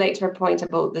particularly liked her point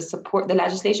about the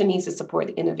legislation needs to support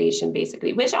the innovation,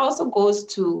 basically, which also goes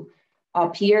to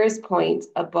Pierre's point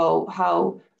about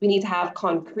how we need to have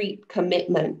concrete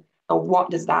commitment and what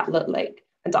does that look like.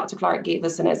 And Dr. Clark gave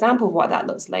us an example of what that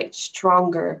looks like,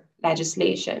 stronger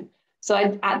legislation. So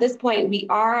at this point, we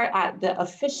are at the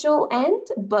official end,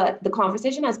 but the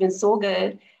conversation has been so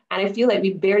good. And I feel like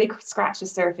we barely scratched the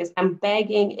surface. I'm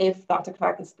begging if Dr.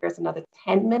 Clark can spare us another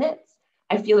 10 minutes.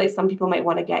 I feel like some people might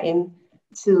want to get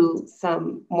into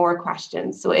some more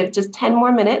questions. So if just 10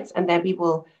 more minutes, and then we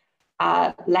will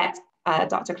let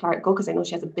Dr. Clark go, because I know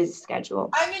she has a busy schedule.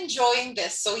 I'm enjoying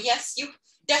this. So yes, you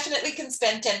definitely can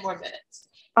spend 10 more minutes.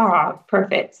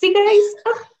 Perfect. See,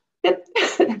 guys?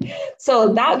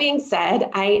 So that being said,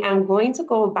 I am going to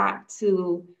go back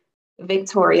to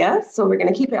Victoria. So we're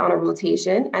going to keep it on a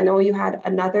rotation. I know you had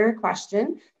another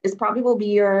question. This probably will be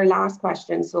your last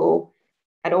question. So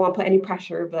I don't want to put any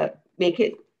pressure, but make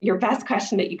it your best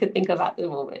question that you could think of at the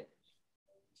moment.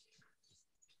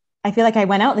 I feel like I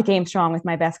went out the game strong with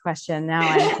my best question. Now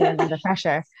I'm feeling under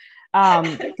pressure.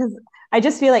 Because I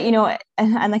just feel like,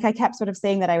 and like I kept sort of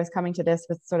saying that I was coming to this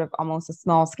with sort of almost a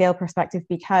small scale perspective,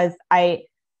 because I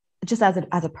just as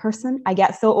a person, I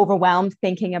get so overwhelmed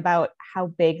thinking about how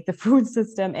big the food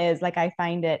system is. Like I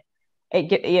find it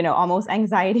almost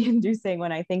anxiety inducing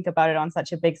when I think about it on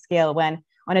such a big scale, when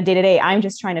on a day-to-day, I'm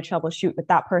just trying to troubleshoot with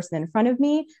that person in front of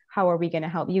me. How are we going to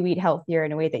help you eat healthier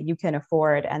in a way that you can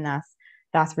afford? And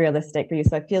that's realistic for you.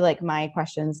 So I feel like my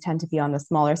questions tend to be on the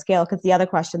smaller scale, because the other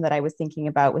question that I was thinking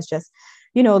about was just,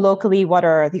 locally, what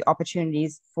are the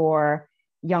opportunities for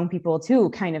young people to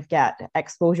kind of get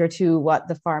exposure to what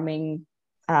the farming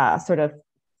sort of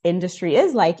industry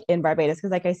is like in Barbados?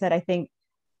 Because like I said, I think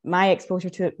my exposure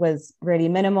to it was really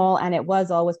minimal, and it was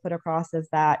always put across as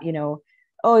that,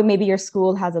 oh, maybe your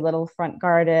school has a little front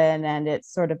garden and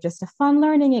it's sort of just a fun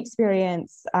learning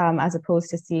experience, as opposed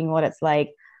to seeing what it's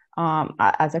like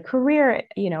as a career,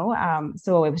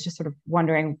 so I was just sort of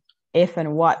wondering if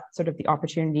and what sort of the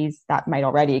opportunities that might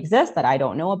already exist that I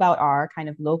don't know about are kind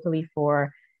of locally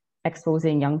for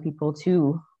exposing young people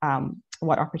to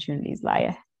what opportunities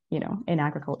lie, in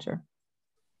agriculture.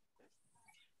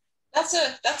 That's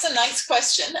a nice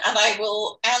question, and I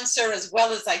will answer as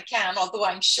well as I can, although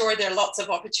I'm sure there are lots of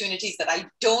opportunities that I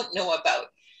don't know about.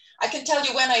 I can tell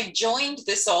you when I joined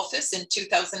this office in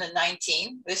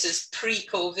 2019, this is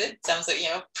pre-COVID, sounds like,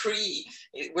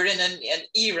 we're in an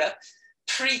era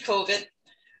pre-COVID.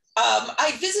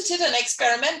 I visited an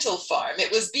experimental farm.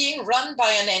 It was being run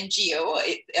by an NGO,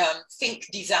 Think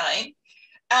Design.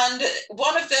 And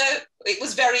it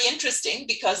was very interesting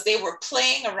because they were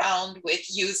playing around with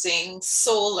using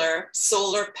solar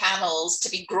panels to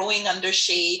be growing under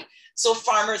shade. So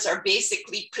farmers are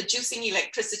basically producing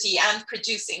electricity and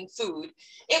producing food.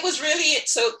 It was really,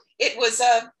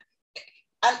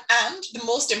 and the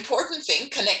most important thing,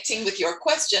 connecting with your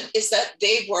question, is that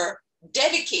they were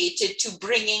dedicated to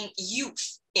bringing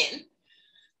youth in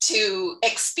to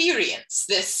experience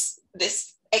this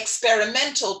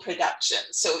experimental production.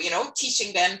 So,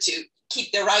 teaching them to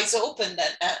keep their eyes open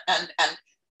and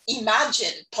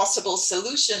imagine possible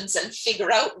solutions and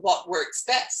figure out what works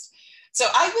best. So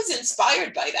I was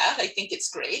inspired by that. I think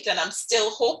it's great. And I'm still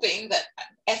hoping that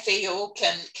FAO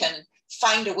can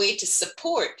find a way to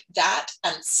support that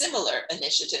and similar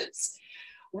initiatives.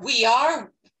 We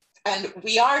are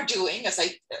doing, as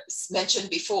I mentioned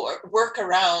before, work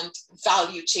around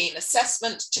value chain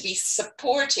assessment to be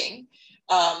supporting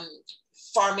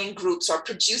farming groups or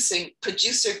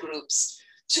producer groups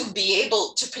to be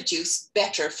able to produce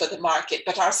better for the market.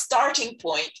 But our starting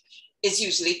point is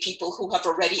usually people who have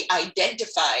already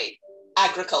identified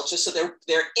agriculture. So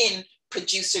they're in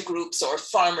producer groups or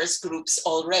farmers groups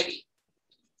already.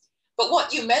 But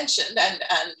what you mentioned, and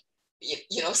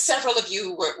several of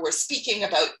you were speaking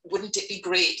about, wouldn't it be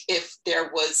great if there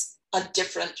was a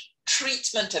different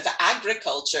treatment of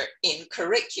agriculture in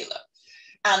curricula?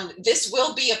 And this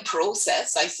will be a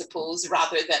process, I suppose,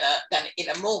 rather than in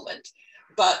a moment.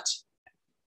 But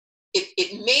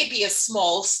it may be a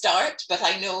small start, but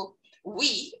I know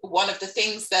one of the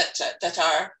things that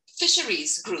our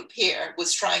fisheries group here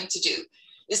was trying to do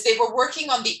is they were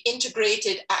working on the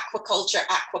integrated aquaculture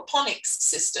aquaponics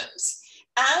systems.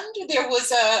 And there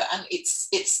was and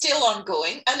it's still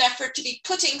ongoing, an effort to be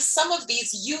putting some of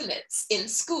these units in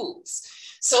schools.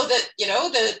 so that,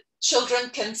 the children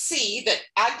can see that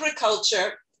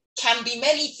agriculture can be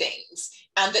many things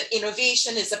and that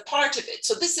innovation is a part of it.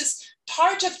 So this is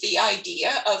part of the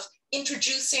idea of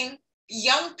introducing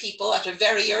young people at a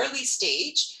very early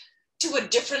stage to a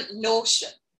different notion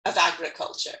of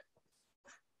agriculture.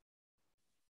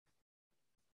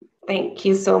 Thank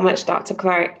you so much, Dr.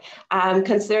 Clark.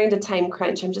 Considering the time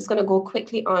crunch, I'm just going to go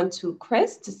quickly on to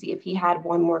Chris to see if he had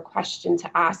one more question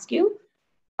to ask you.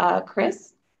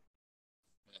 Chris?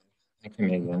 Thank you,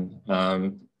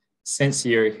 Megan. Since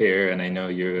you're here, and I know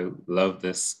you love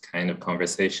this kind of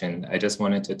conversation, I just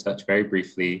wanted to touch very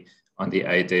briefly on the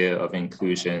idea of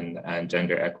inclusion and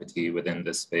gender equity within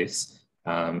this space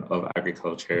of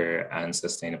agriculture and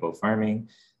sustainable farming.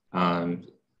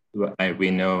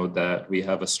 We know that we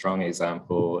have a strong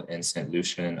example in St.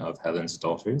 Lucian of Helen's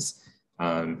Daughters,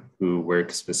 who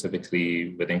work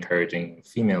specifically with encouraging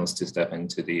females to step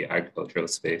into the agricultural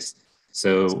space.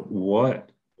 So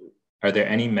are there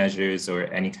any measures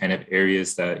or any kind of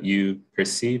areas that you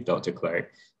perceive, Dr.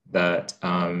 Clark, that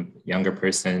younger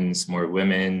persons, more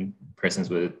women, persons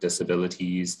with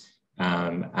disabilities,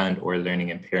 and or learning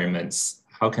impairments,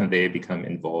 how can they become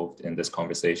involved in this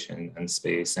conversation and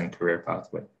space and career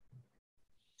pathway?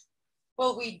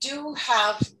 Well, we do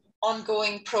have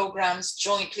ongoing programs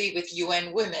jointly with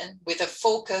UN Women with a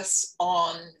focus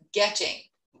on getting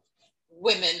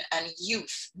women and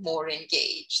youth more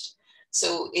engaged.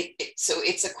 So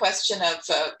it's a question of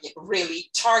really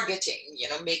targeting,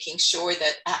 making sure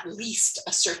that at least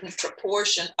a certain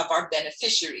proportion of our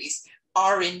beneficiaries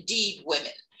are indeed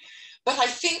women. But I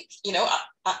think, and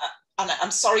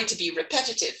I'm sorry to be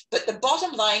repetitive, but the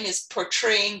bottom line is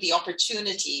portraying the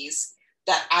opportunities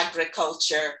that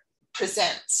agriculture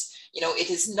presents. It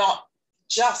is not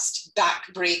just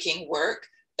back-breaking work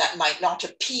that might not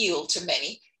appeal to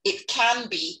many. It can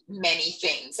be many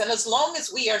things. And as long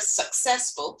as we are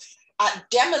successful at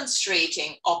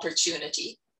demonstrating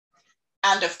opportunity,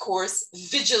 and of course,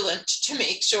 vigilant to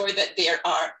make sure that there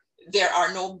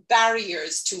are no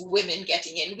barriers to women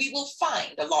getting in, we will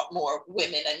find a lot more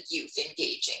women and youth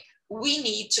engaging. We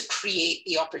need to create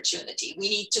the opportunity. We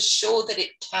need to show that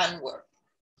it can work.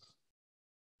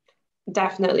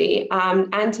 Definitely.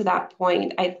 And to that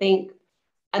point, I think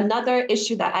another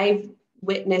issue that I've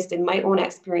witnessed in my own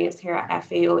experience here at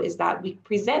FAO is that we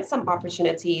present some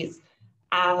opportunities,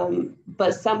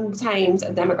 but sometimes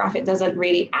a demographic doesn't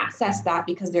really access that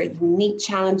because there are unique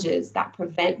challenges that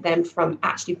prevent them from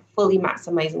actually fully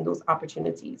maximizing those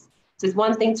opportunities. So it's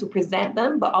one thing to present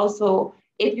them, but also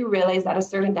if you realize that a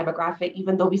certain demographic,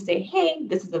 even though we say, hey,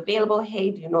 this is available,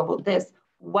 hey, do you know about this?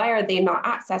 Why are they not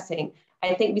accessing?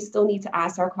 I think we still need to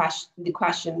ask the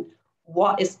question,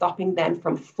 what is stopping them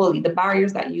from fully, the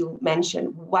barriers that you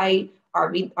mentioned, why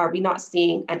are we not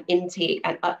seeing an intake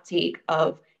and uptake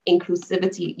of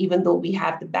inclusivity, even though we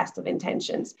have the best of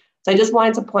intentions? So I just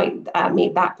wanted to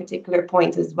make that particular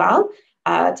point as well,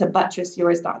 to buttress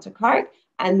yours, Dr. Clark.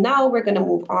 And now we're going to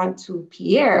move on to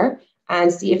Pierre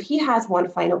and see if he has one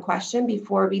final question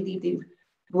before we leave the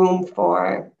room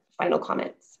for final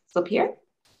comments. So Pierre?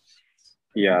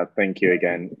 Yeah, thank you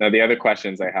again. Now, the other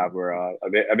questions I have were a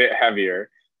bit heavier,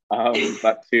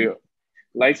 but to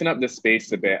lighten up the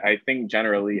space a bit, I think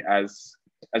generally as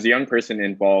a young person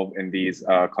involved in these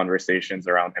conversations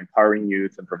around empowering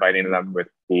youth and providing them with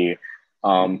the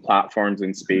platforms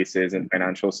and spaces and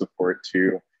financial support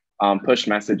to push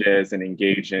messages and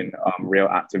engage in real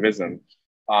activism,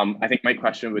 I think my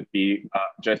question would be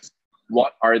just,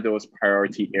 what are those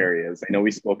priority areas? I know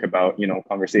we spoke about,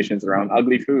 conversations around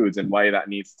ugly foods and why that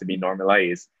needs to be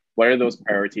normalized. What are those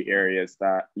priority areas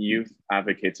that youth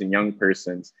advocates and young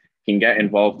persons can get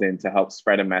involved in to help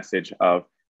spread a message of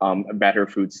better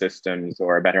food systems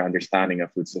or a better understanding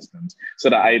of food systems, so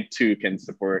that I too can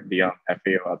support the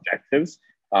FAO objectives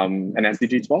and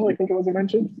SDG 12, I think it was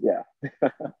mentioned. Yeah.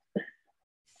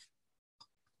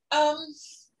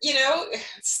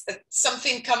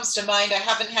 Something comes to mind. I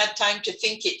haven't had time to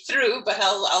think it through, but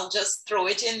I'll just throw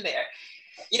it in there.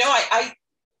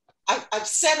 I've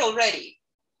said already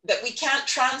that we can't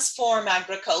transform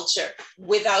agriculture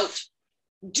without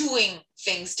doing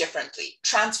things differently,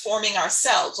 transforming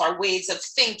ourselves, our ways of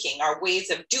thinking, our ways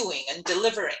of doing and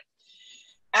delivering.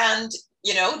 And,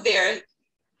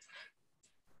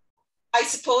 I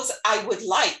suppose I would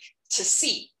like to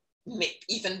see,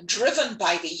 even driven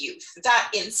by the youth,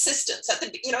 that insistence at the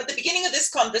beginning of this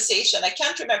conversation. I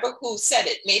can't remember who said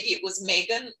it. Maybe it was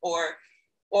Megan or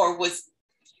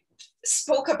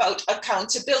spoke about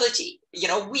accountability.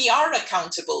 We are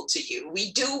accountable to you.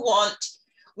 We do want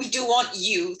We do want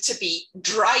you to be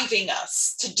driving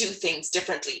us to do things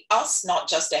differently. Us, not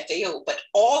just FAO, but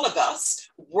all of us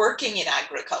working in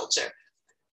agriculture,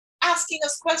 asking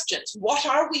us questions. What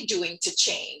are we doing to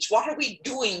change? What are we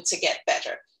doing to get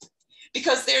better?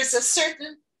 Because there's a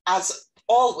certain, as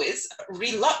always,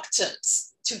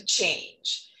 reluctance to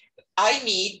change. I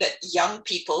need that young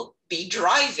people be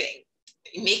driving,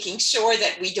 making sure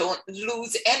that we don't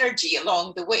lose energy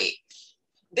along the way.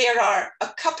 There are a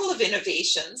couple of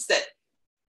innovations that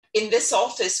in this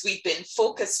office we've been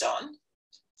focused on.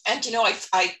 And, you know,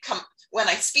 when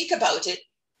I speak about it,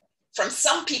 from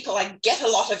some people, I get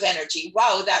a lot of energy.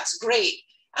 Wow, that's great.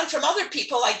 And from other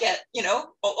people, I get, you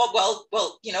know,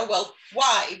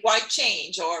 why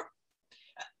change? Or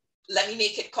let me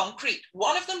make it concrete.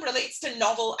 One of them relates to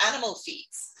novel animal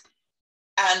feeds.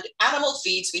 And animal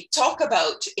feeds, we talk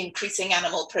about increasing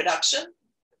animal production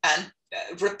and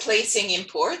replacing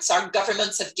imports. Our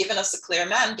governments have given us a clear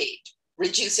mandate,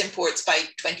 reduce imports by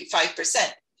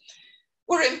 25%.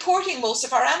 We're importing most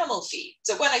of our animal feed.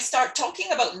 So when I start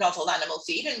talking about novel animal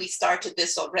feed, and we started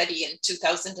this already in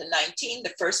 2019,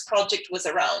 the first project was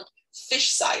around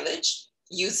fish silage,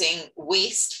 using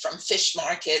waste from fish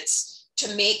markets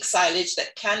to make silage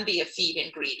that can be a feed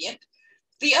ingredient.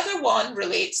 The other one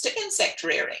relates to insect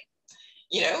rearing.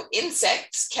 You know,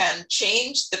 insects can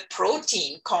change the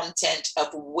protein content of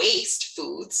waste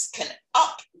foods, can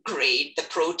upgrade the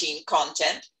protein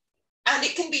content, and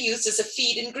it can be used as a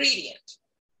feed ingredient.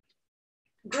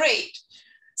 Great.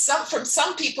 From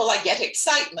some people, I get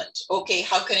excitement. Okay,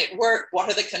 how can it work? What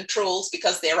are the controls?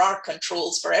 Because there are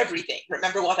controls for everything.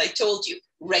 Remember what I told you,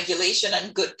 regulation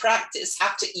and good practice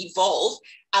have to evolve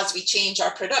as we change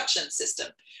our production system.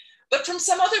 But from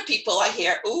some other people, I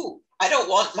hear, ooh, I don't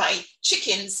want my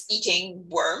chickens eating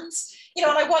worms. You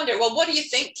know, and I wonder, well, what do you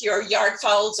think your yard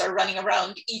fowls are running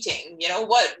around eating? You know,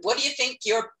 what do you think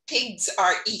your pigs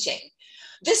are eating?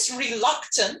 This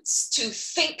reluctance to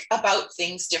think about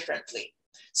things differently.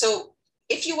 So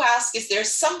if you ask, is there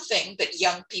something that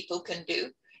young people can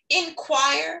do?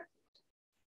 Inquire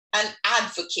and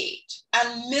advocate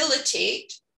and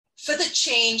militate for the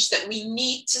change that we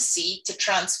need to see to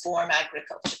transform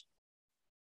agriculture.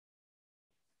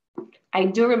 I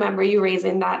do remember you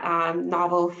raising that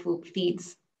novel food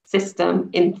feeds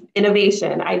system in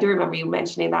innovation. I do remember you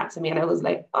mentioning that to me, and I was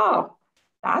like, oh,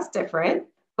 that's different.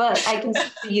 But I can see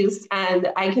the use,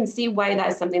 and I can see why that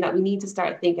is something that we need to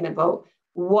start thinking about.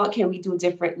 What can we do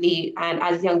differently? And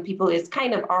as young people, it's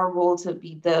kind of our role to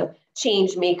be the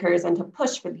change makers and to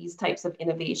push for these types of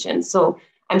innovations. So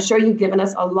I'm sure you've given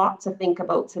us a lot to think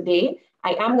about today.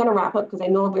 I am going to wrap up because I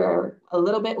know we're a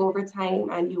little bit over time,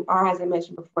 and you are, as I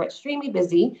mentioned before, extremely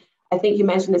busy. I think you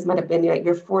mentioned this might have been like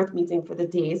your fourth meeting for the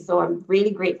day. So I'm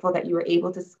really grateful that you were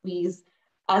able to squeeze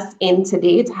us in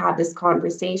today to have this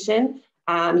conversation.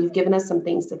 You've given us some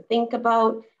things to think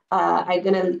about. I'm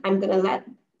gonna let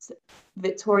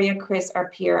Victoria, Chris, our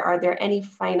peer, are there any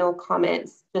final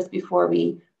comments just before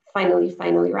we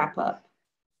finally wrap up?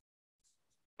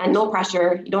 And no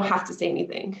pressure, you don't have to say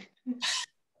anything.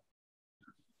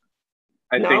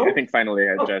 I think finally,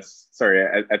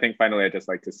 I think finally I'd just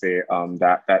like to say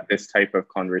that this type of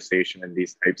conversation and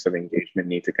these types of engagement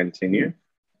need to continue.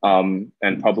 And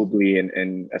probably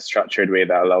in a structured way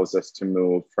that allows us to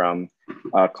move from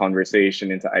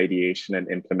conversation into ideation and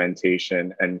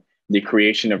implementation and the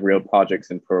creation of real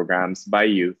projects and programs by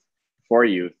youth, for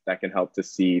youth, that can help to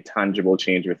see tangible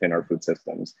change within our food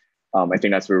systems. I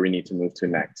think that's where we need to move to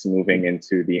next, moving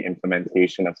into the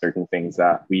implementation of certain things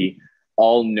that we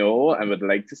all know and would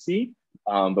like to see,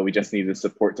 but we just need the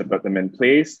support to put them in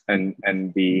place, and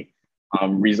the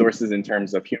resources in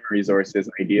terms of human resources,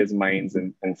 ideas, minds,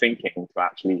 and thinking to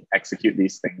actually execute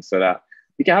these things so that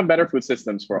we can have better food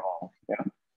systems for all. Yeah.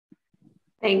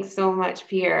 Thanks so much,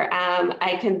 Pierre.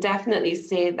 I can definitely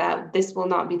say that this will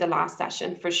not be the last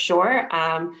session for sure.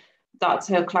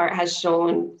 Dr. Clark has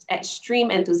shown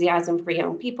extreme enthusiasm for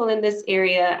young people in this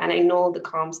area, and I know the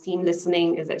comms team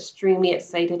listening is extremely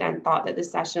excited and thought that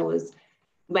this session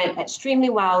went extremely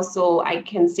well. So I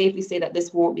can safely say that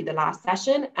this won't be the last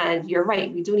session. And you're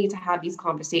right, we do need to have these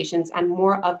conversations and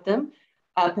more of them,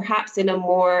 perhaps in a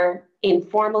more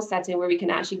informal setting where we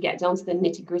can actually get down to the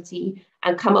nitty gritty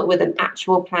and come up with an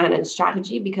actual plan and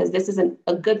strategy, because this isn't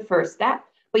a good first step,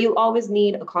 but you always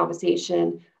need a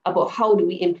conversation about how do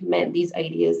we implement these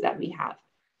ideas that we have.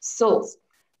 So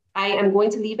I am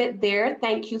going to leave it there.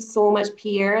 Thank you so much,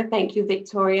 Pierre. Thank you,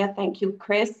 Victoria. Thank you,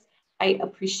 Chris. I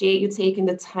appreciate you taking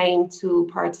the time to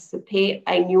participate.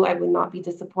 I knew I would not be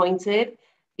disappointed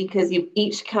because you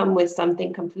each come with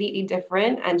something completely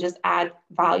different and just add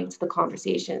value to the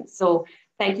conversation. So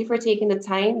Thank you for taking the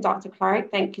time. Dr.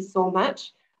 Clark, thank you so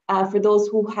much. For those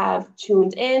who have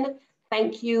tuned in,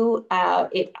 thank you.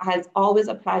 It has always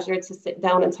a pleasure to sit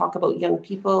down and talk about young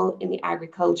people in the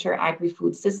agriculture,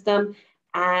 agri-food system.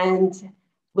 And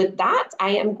with that,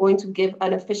 I am going to give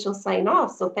an official sign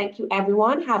off. So thank you,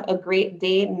 everyone. Have a great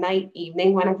day, night,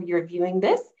 evening, whenever you're viewing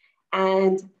this.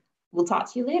 And we'll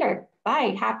talk to you later.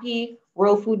 Bye. Happy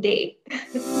World Food Day.